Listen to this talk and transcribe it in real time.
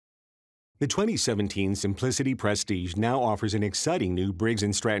The 2017 Simplicity Prestige now offers an exciting new Briggs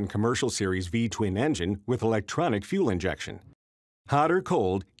 & Stratton Commercial Series V-twin engine with electronic fuel injection. Hot or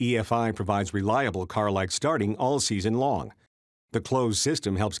cold, EFI provides reliable car-like starting all season long. The closed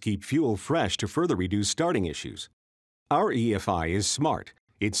system helps keep fuel fresh to further reduce starting issues. Our EFI is smart.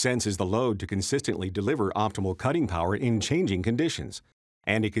 It senses the load to consistently deliver optimal cutting power in changing conditions.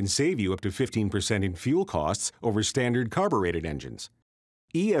 And it can save you up to 15% in fuel costs over standard carbureted engines.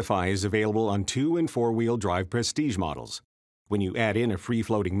 EFI is available on 2- and 4-wheel drive Prestige models. When you add in a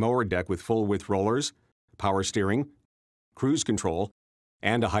free-floating mower deck with full-width rollers, power steering, cruise control,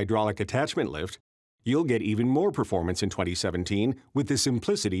 and a hydraulic attachment lift, you'll get even more performance in 2017 with the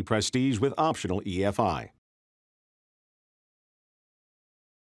Simplicity Prestige with optional EFI.